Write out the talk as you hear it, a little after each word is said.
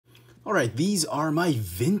All right, these are my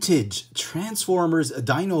vintage Transformers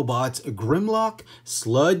Dinobots, Grimlock,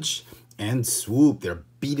 Sludge, and Swoop. They're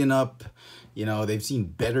beaten up. You know, they've seen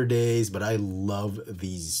better days, but I love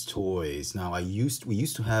these toys. Now, we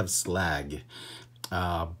used to have Slag,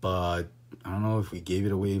 but I don't know if we gave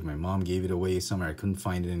it away, if my mom gave it away somewhere. I couldn't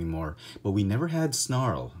find it anymore. But we never had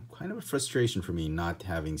Snarl. Kind of a frustration for me not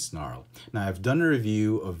having Snarl. Now, I've done a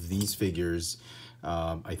review of these figures,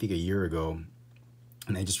 I think a year ago,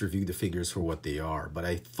 and I just reviewed the figures for what they are. But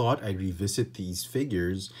I thought I'd revisit these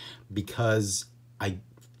figures because I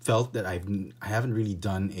felt that I haven't really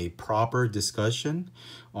done a proper discussion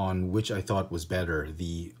on which I thought was better,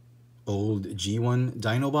 the old G1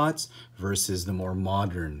 Dinobots versus the more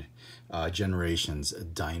modern Generations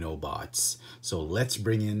Dinobots. So let's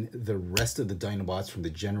bring in the rest of the Dinobots from the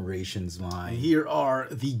Generations line. Here are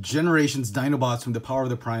the Generations Dinobots from the Power of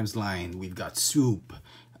the Primes line. We've got Swoop,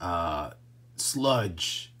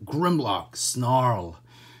 Sludge, Grimlock, Snarl,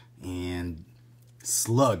 and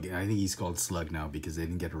Slug. I think he's called Slug now because they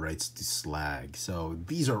didn't get the rights to Slag. So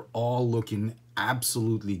these are all looking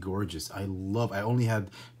absolutely gorgeous. I only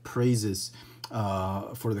had praises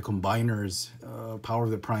for the combiners, Power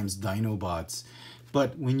of the Primes Dinobots.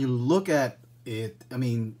 But when you look at it, I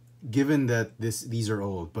mean, given that these are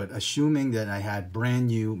old, but assuming that I had brand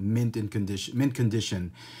new mint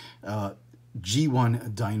condition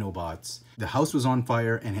G1 Dinobots, the house was on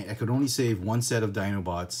fire and I could only save one set of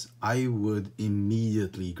Dinobots, I would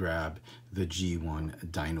immediately grab the G1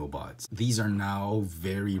 Dinobots. These are now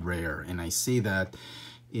very rare, and I say that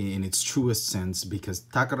in its truest sense because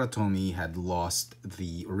Takara Tomy had lost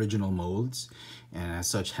the original molds, and as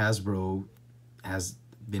such Hasbro has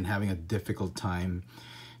been having a difficult time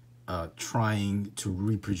trying to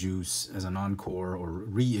reproduce as an encore or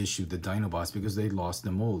reissue the Dinobots because they lost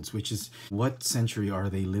the molds, which is, what century are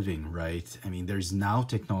they living, right? I mean, there's now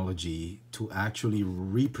technology to actually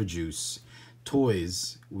reproduce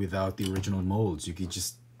toys without the original molds. You could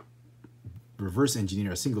just reverse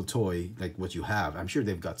engineer a single toy like what you have. I'm sure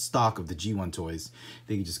they've got stock of the G1 toys.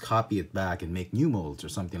 They can just copy it back and make new molds or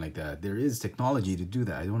something like that. There is technology to do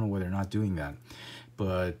that. I don't know why they're not doing that,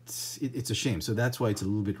 but it's a shame. So that's why it's a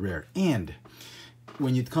little bit rare. And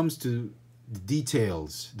when it comes to the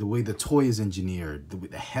details, the way the toy is engineered,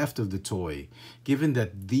 the heft of the toy, given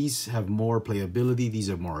that these have more playability, these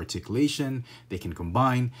have more articulation, they can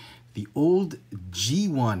combine. The old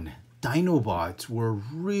G1 Dinobots were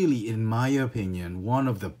really, in my opinion, one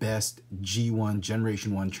of the best G1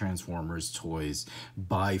 Generation 1 Transformers toys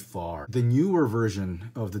by far. The newer version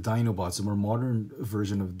of the Dinobots, the more modern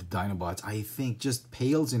version of the Dinobots, I think just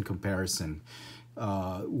pales in comparison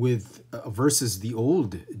versus the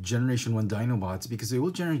old Generation 1 Dinobots, because the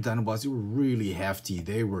old Generation Dinobots, they were really hefty,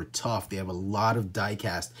 they were tough, they have a lot of die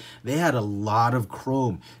cast, they had a lot of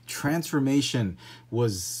chrome. Transformation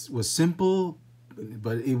was simple,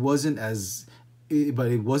 but it wasn't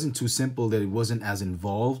too simple that it wasn't as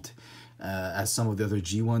involved as some of the other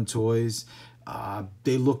G1 toys.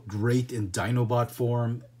 They looked great in Dinobot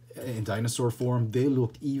form, in dinosaur form. They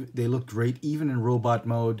looked great even in robot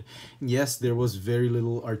mode. Yes, there was very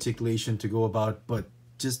little articulation to go about, but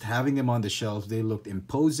just having them on the shelves, they looked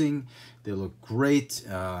imposing, they looked great,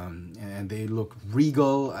 and they looked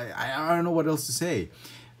regal. I don't know what else to say.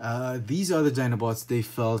 These other Dinobots, they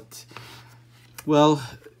felt, well,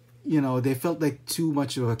 you know, they felt like too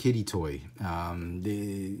much of a kiddie toy.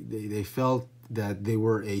 They felt that they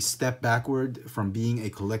were a step backward from being a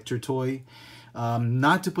collector toy.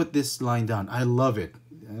 Not to put this line down, I love it.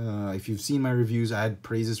 If you've seen my reviews, I had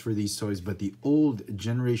praises for these toys, but the old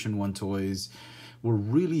Generation 1 toys were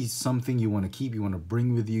really something you want to keep, you want to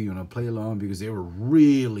bring with you, you want to play along, because they were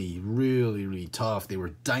really, really, really tough. They were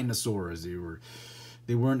dinosaurs.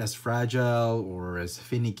 They weren't as fragile or as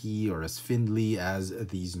finicky or as spindly as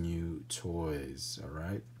these new toys, all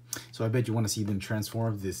right? So I bet you want to see them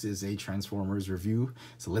transform. This is a Transformers review,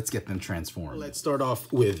 so let's get them transformed. Let's start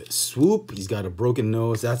off with Swoop. He's got a broken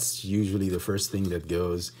nose. That's usually the first thing that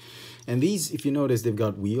goes. And these, if you notice, they've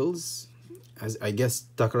got wheels. As I guess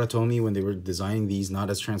Takara Tomy, when they were designing these, not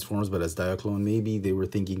as Transformers, but as Diaclone, maybe they were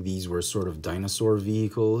thinking these were sort of dinosaur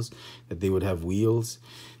vehicles, that they would have wheels.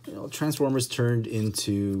 You know, Transformers turned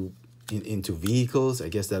into vehicles. I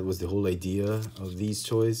guess that was the whole idea of these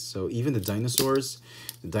toys. So even the dinosaurs,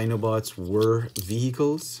 the Dinobots, were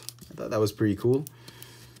vehicles. I thought that was pretty cool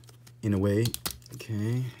in a way.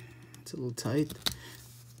 Okay, it's a little tight.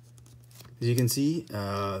 As you can see,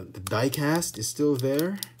 the die cast is still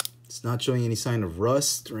there. It's not showing any sign of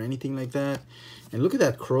rust or anything like that. And look at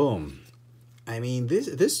that chrome. I mean,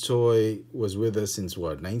 this toy was with us since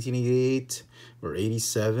what, 1988 or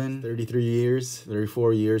 87, 33 years,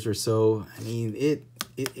 34 years or so. I mean,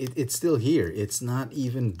 it's still here. It's not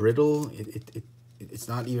even brittle. It's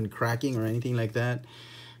not even cracking or anything like that.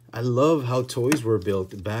 I love how toys were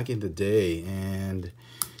built back in the day, and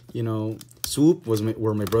you know, Swoop was my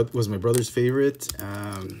brother's favorite.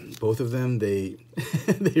 Both of them, they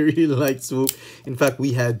they really liked Swoop. In fact,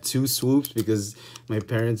 we had two Swoops because my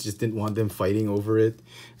parents just didn't want them fighting over it.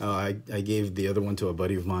 I gave the other one to a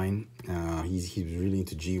buddy of mine. He was really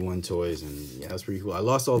into G1 toys, and yeah, that's pretty cool. I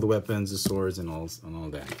lost all the weapons, the swords, and all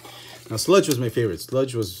that. Now, Sludge was my favorite.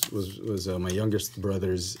 Sludge was my youngest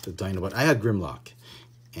brother's Dinobot. I had Grimlock,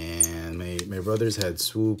 and my brothers had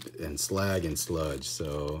Swoop and Slag and Sludge.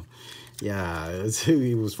 So yeah,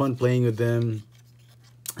 it was fun playing with them.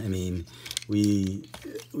 I mean, we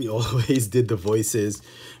always did the voices.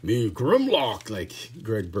 Me, Grimlock, like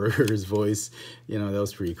Greg Berger's voice. You know, that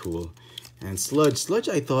was pretty cool. And Sludge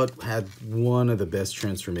I thought had one of the best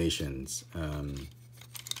transformations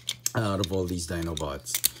out of all these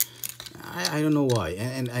Dinobots. I don't know why.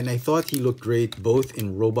 And I thought he looked great both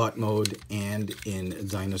in robot mode and in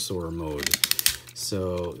dinosaur mode.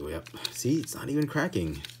 So, yep. See, it's not even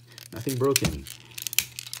cracking. Nothing broken.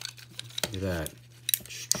 Look at that.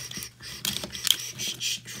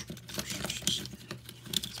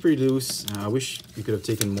 It's pretty loose. I wish you could have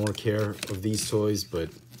taken more care of these toys, but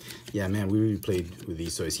yeah, man, we really played with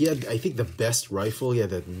these toys. He had, I think, the best rifle. He had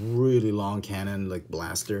that really long cannon, like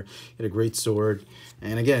blaster. He had a great sword.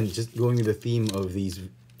 And again, just going with the theme of these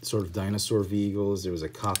sort of dinosaur vehicles, there was a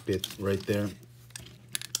cockpit right there.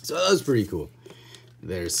 So that was pretty cool.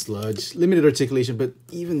 There's Sludge. Limited articulation, but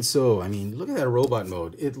even so, I mean, look at that robot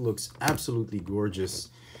mode. It looks absolutely gorgeous,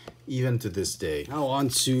 even to this day. Now on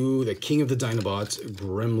to the king of the Dinobots,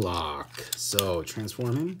 Grimlock. So,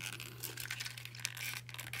 transform him.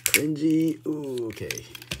 Cringy. Ooh, okay.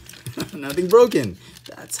 Nothing broken.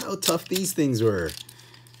 That's how tough these things were.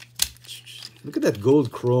 Look at that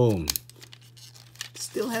gold chrome.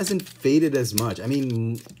 Still hasn't faded as much. I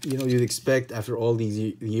mean, you know, you'd expect after all these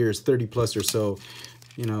years, 30 plus or so,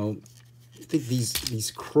 you know, I think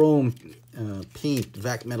these chrome paint,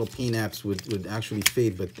 vac metal paint apps would actually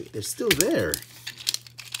fade, but they're still there.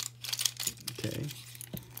 Okay.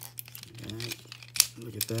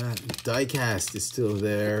 Look at that. Die cast is still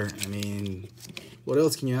there. I mean, what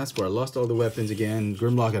else can you ask for? I lost all the weapons again.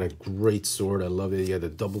 Grimlock had a great sword. I love it. He had a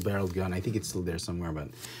double-barreled gun. I think it's still there somewhere, but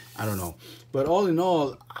I don't know. But all in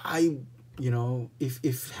all, you know, if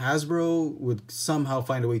Hasbro would somehow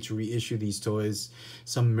find a way to reissue these toys,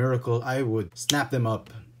 some miracle, I would snap them up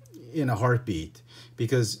in a heartbeat.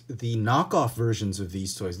 Because the knockoff versions of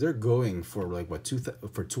these toys, they're going for like, what,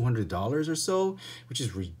 for $200 or so, which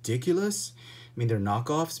is ridiculous. I mean, they're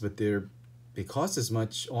knockoffs, but they cost as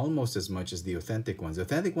much, almost as much as the authentic ones. The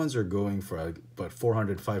authentic ones are going for about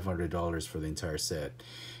 $400, $500 for the entire set.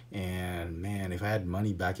 And man, if I had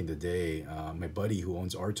money back in the day, my buddy who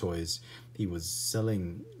owns our toys, he was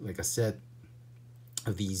selling like a set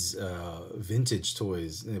of these vintage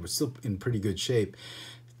toys. And they were still in pretty good shape.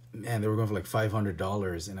 Man, they were going for like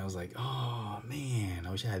 $500, and I was like, oh man,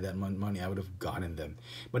 I wish I had that money. I would have gotten them.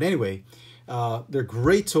 But anyway, they're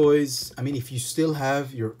great toys. I mean, if you still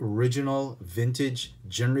have your original vintage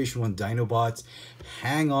Generation 1 Dinobots,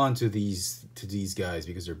 hang on to these guys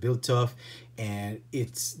because they're built tough, and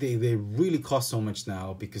they really cost so much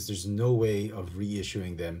now because there's no way of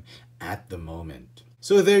reissuing them at the moment.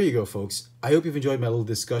 So there you go, folks. I hope you've enjoyed my little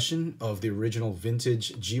discussion of the original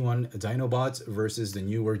vintage G1 Dinobots versus the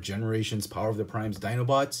newer generations Power of the Primes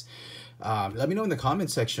Dinobots. Let me know in the comment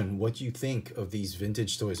section what you think of these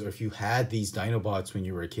vintage toys, or if you had these Dinobots when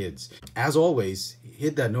you were kids. As always,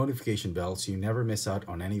 hit that notification bell so you never miss out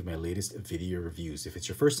on any of my latest video reviews. If it's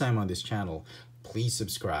your first time on this channel, please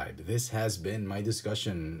subscribe. This has been my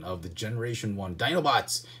discussion of the Generation 1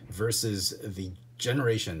 Dinobots versus the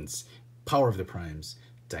Generations Power of the Primes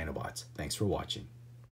Dinobots. Thanks for watching.